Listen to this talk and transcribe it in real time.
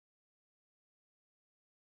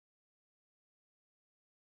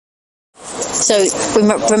So we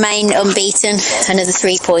remain unbeaten, another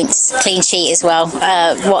 3 points, clean sheet as well.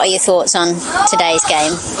 What are your thoughts on today's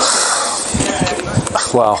game?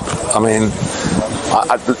 Well, I mean,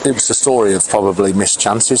 it was a story of probably missed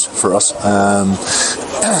chances for us.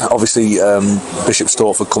 Obviously, Bishop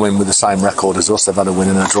Stortford come in with the same record as us. They've had a win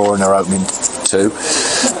and a draw in their opening two.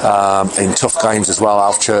 In tough games as well,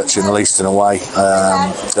 Alfchurch and Leiston away.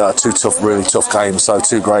 Two really tough games, so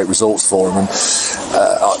two great results for them. And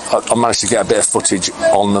I managed to get a bit of footage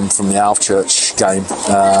on them from the Alfchurch game.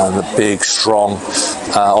 The big, strong,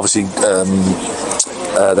 obviously.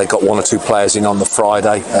 They got one or two players in on the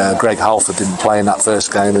Friday. Greg Halford didn't play in that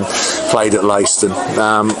first game and played at Leiston.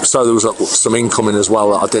 So there was some incoming as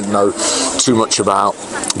well that I didn't know too much about,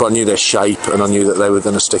 but I knew their shape and I knew that they were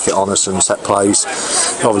going to stick it on us and set plays.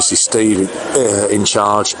 Obviously Steve in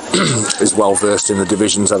charge is well versed in the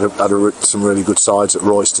divisions, had some really good sides at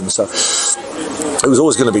Royston, so it was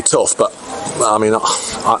always going to be tough. But I mean,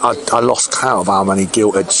 I lost count of how many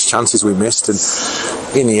gilt-edged chances we missed, and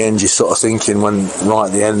in the end you're sort of thinking, when right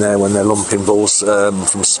at the end there, when they're lumping balls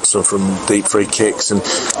from deep free kicks, and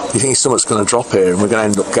you think something's going to drop here and we're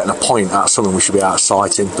going to end up getting a point out of something we should be out of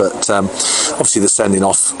sighting. But obviously the sending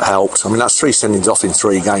off helped. I mean, that's 3 sendings off in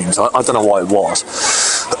 3 games. I don't know why it was,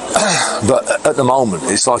 but at the moment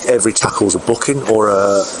it's like every tackle's a booking or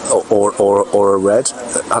a red,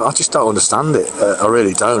 and I just don't understand it. I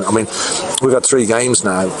really don't. I mean, we've had 3 games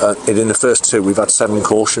now, and in the first 2 we've had 7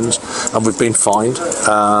 cautions and we've been fined.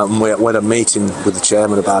 We had a meeting with the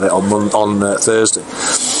chairman about it on Thursday,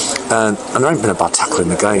 and there ain't been a bad tackle in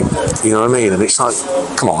the game, you know what I mean? And it's like,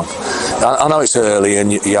 come on, I know it's early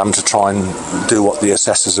and you're having to try and do what the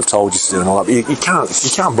assessors have told you to do and all that, but you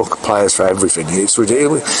can't book players for everything. It's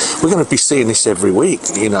ridiculous. We're going to be seeing this every week,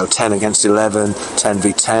 you know, 10 against 11, 10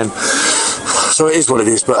 v 10. So it is what it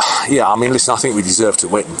is. But yeah, I mean, listen, I think we deserve to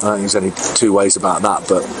win. I think there's only 2 ways about that,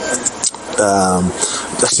 but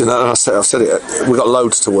I've said it. We've got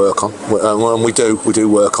loads to work on, and we do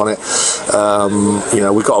work on it. You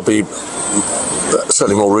know, we've got to be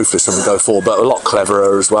certainly more ruthless when we go forward, but a lot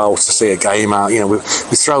cleverer as well to see a game out. You know, we're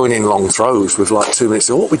throwing in long throws with like 2 minutes.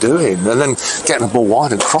 What are we doing? And then getting the ball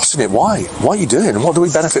wide and crossing it. Why? What are you doing? And what do we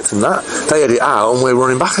benefit from that? They had it out and we're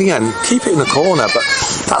running back again. Keep it in the corner. But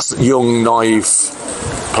that's young, naive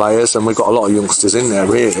players, and we've got a lot of youngsters in there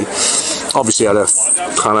really. Obviously had a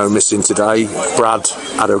Crano missing today. Brad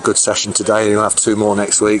had a good session today, and he'll have 2 more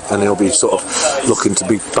next week, and he'll be sort of looking to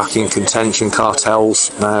be back in contention. Cartel's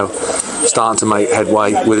now starting to make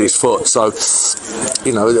headway with his foot, so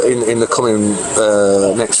you know, in the coming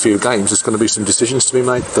next few games there's going to be some decisions to be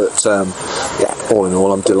made. But yeah, all in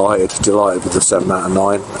all, I'm delighted with the 7 out of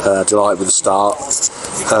 9, delighted with the start.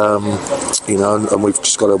 You know, and we've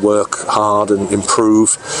just got to work hard and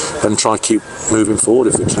improve and try and keep moving forward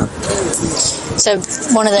if we can. So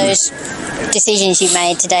one of those decisions you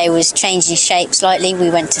made today was changing shape slightly.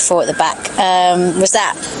 We went to 4 at the back. Was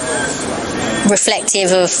that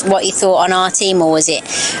reflective of what you thought on our team, or was it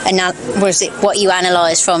what you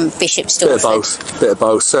analysed from Bishop Stortford? Bit of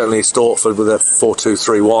both. Certainly Stortford with a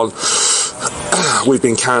 4-2-3-1. We've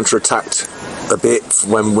been counter-attacked a bit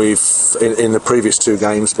when we've in the previous 2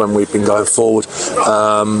 games when we've been going forward,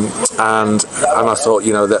 and I thought,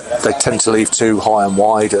 you know, that they tend to leave 2 high and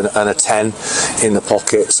wide and a 10 in the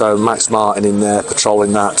pocket. So Max Martin in there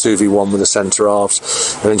patrolling that 2v1 with the centre halves,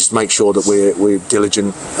 and then just make sure that we're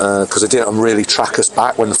diligent, because they didn't really track us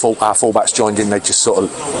back when our fullbacks joined in. They just sort of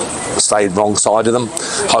stayed wrong side of them,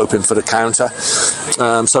 hoping for the counter.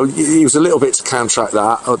 So it was a little bit to counteract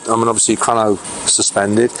that. I mean, obviously Crano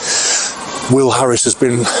suspended. Will Harris has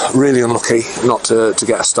been really unlucky not to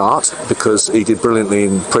get a start, because he did brilliantly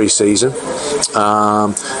in pre-season. 2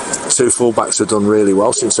 fullbacks have done really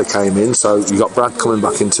well since they came in, so you got Brad coming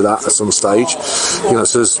back into that at some stage. You know,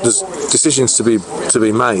 so there's decisions to be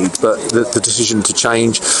made, but the decision to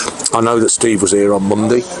change, I know that Steve was here on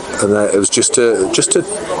Monday, and it was just to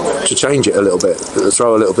change it a little bit,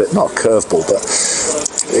 throw a little bit, not a curveball, but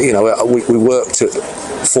you know, we worked at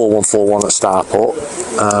 4-1-4-1 at Starport.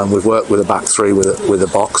 We've worked with a back 3 with a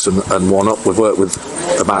box and 1 up. We've worked with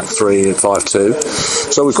a back 3 at 5-2.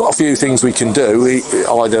 So we've got a few things we can do,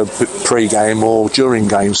 either pre-game or during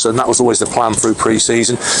games. And that was always the plan through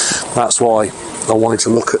pre-season. That's why I wanted to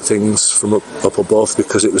look at things from up above,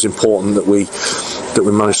 because it was important that we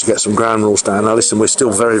managed to get some ground rules down. Now listen, we're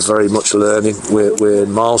still very, very much learning. We're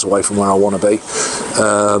miles away from where I want to be.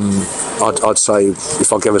 I'd say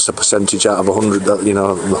if I give us a percentage out of 100, you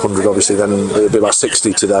know, 100 obviously, then it'd be about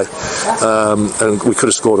 60 today. And we could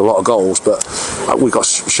have scored a lot of goals, but we've got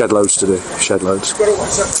shed loads to do, shed loads.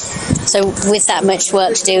 So with that much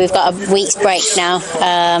work to do, we've got a week's break now,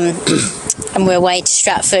 and we're away to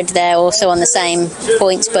Stortford. They're also on the same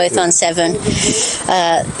points, both on 7.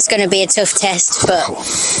 It's going to be a tough test, but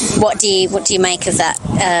what do you make of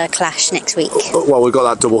that clash next week? Well, we've got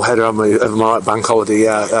that double header, haven't we? Am I right? Bank holiday,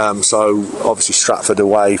 yeah. So obviously Stortford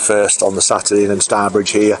away first on the Saturday, and then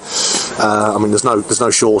Starbridge here. I mean, there's no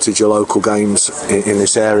shortage of local games in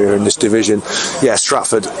this area, in this division. Yeah,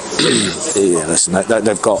 Stortford. Yeah, listen,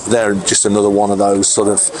 they're just another one of those sort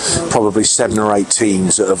of probably 7 or 8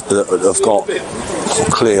 teams that have got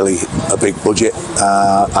clearly a big budget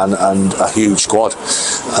and a huge squad.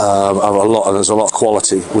 There's a lot of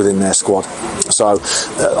quality within their squad. So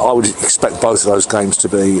I would expect both of those games to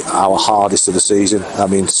be our hardest of the season. I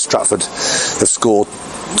mean, Stortford have scored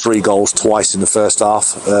 3 goals twice in the first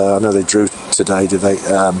half. I know they drew today, did they?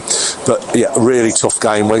 But yeah, a really tough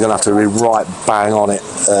game. We're going to have to be right bang on it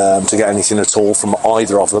to get anything at all from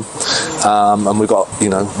either of them. And we've got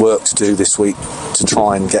work to do this week to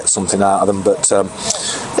try and get something out of them. But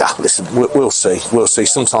yeah, listen, we'll see. We'll see.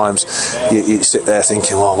 Sometimes you sit there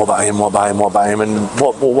thinking, well, what about him? What about him? What about him? And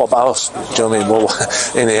what about us? Do you know what I mean? Well,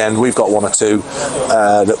 in the end, we've got 1 or 2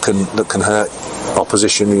 that can hurt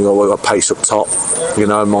opposition. We've got pace up top.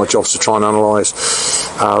 My job's to try and analyse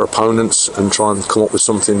our opponents and try and come up with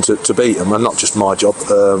something to beat them, and not just my job,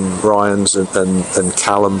 Ryan's and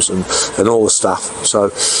Callum's and all the staff.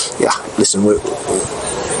 So yeah, listen,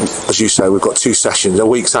 as you say, we've got 2 sessions. A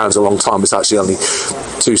week sounds a long time, it's actually only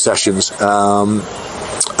 2 sessions.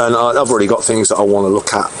 And I've already got things that I want to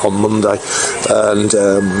look at on Monday,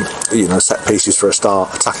 and set pieces for a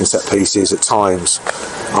start, attacking set pieces at times.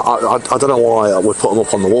 I don't know why we put them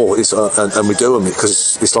up on the wall, and we do them,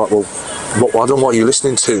 because it's like, well, I don't know what you're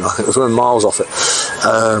listening to. We're miles off it.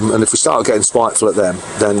 And if we start getting spiteful at them,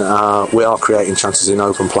 then we are creating chances in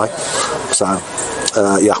open play. So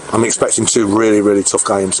yeah, I'm expecting 2 really, really tough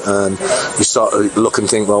games, and you start to look and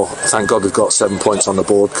think, well, thank God we've got 7 points on the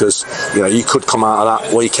board, because you could come out of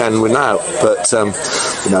that weekend without. But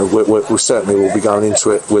we certainly will be going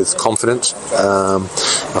into it with confidence.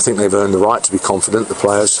 I think they've earned the right to be confident, the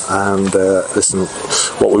players. And listen,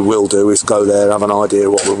 what we will do is go there, have an idea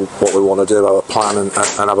of what we want to do, have a plan, and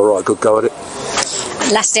have a right good go at it.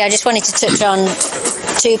 Lastly, I just wanted to touch on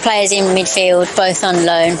 2 players in midfield, both on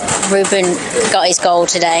loan. Ruben got his goal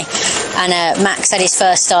today, and Max had his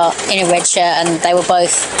first start in a red shirt, and they were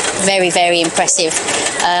both very, very impressive.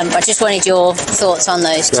 I just wanted your thoughts on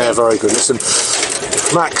those 2. Yeah, very good. Listen,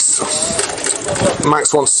 Max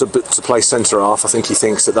wants to play centre half. I think he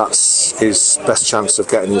thinks that's his best chance of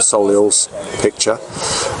getting the Solihull's picture.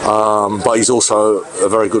 But he's also a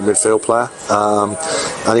very good midfield player,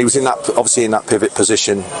 and he was obviously in that pivot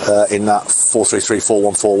position in that 4-3-3,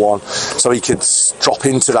 4-1-4-1, so he could drop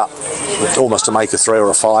into that almost to make a 3 or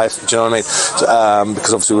a 5. Do you know what I mean?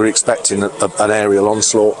 Because obviously we were expecting an aerial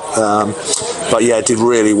onslaught. But yeah, did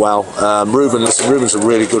really well. Ruben's a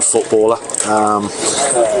really good footballer.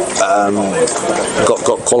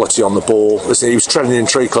 Got quality on the ball. Listen, he was treading in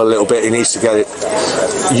treacle a little bit. He needs to get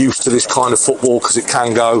used to this kind of football, because it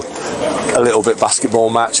can go a little bit basketball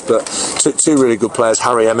match. But 2 really good players.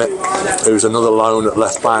 Harry Emmett, who's another loan at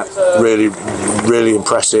left back, really, really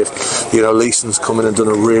impressive. Leeson's come in and done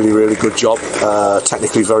a really, really good job.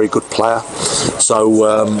 Technically very good player. So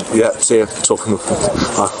yeah, see you talking.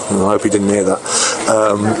 I hope he didn't hear that.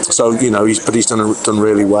 So he's done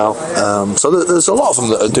really well. So there's a lot of them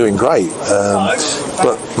that are doing great.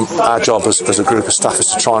 But our job as a group of staff is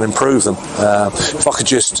to try and improve them. If I could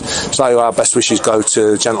just say our best wishes go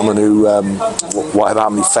to the gentleman who, whatever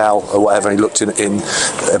happened, he fell or whatever, he looked in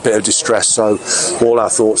a bit of distress. So all our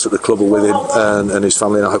thoughts at the club are with him and his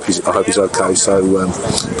family, and I hope he's okay. So,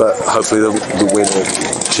 but hopefully the win will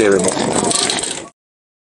cheer him up.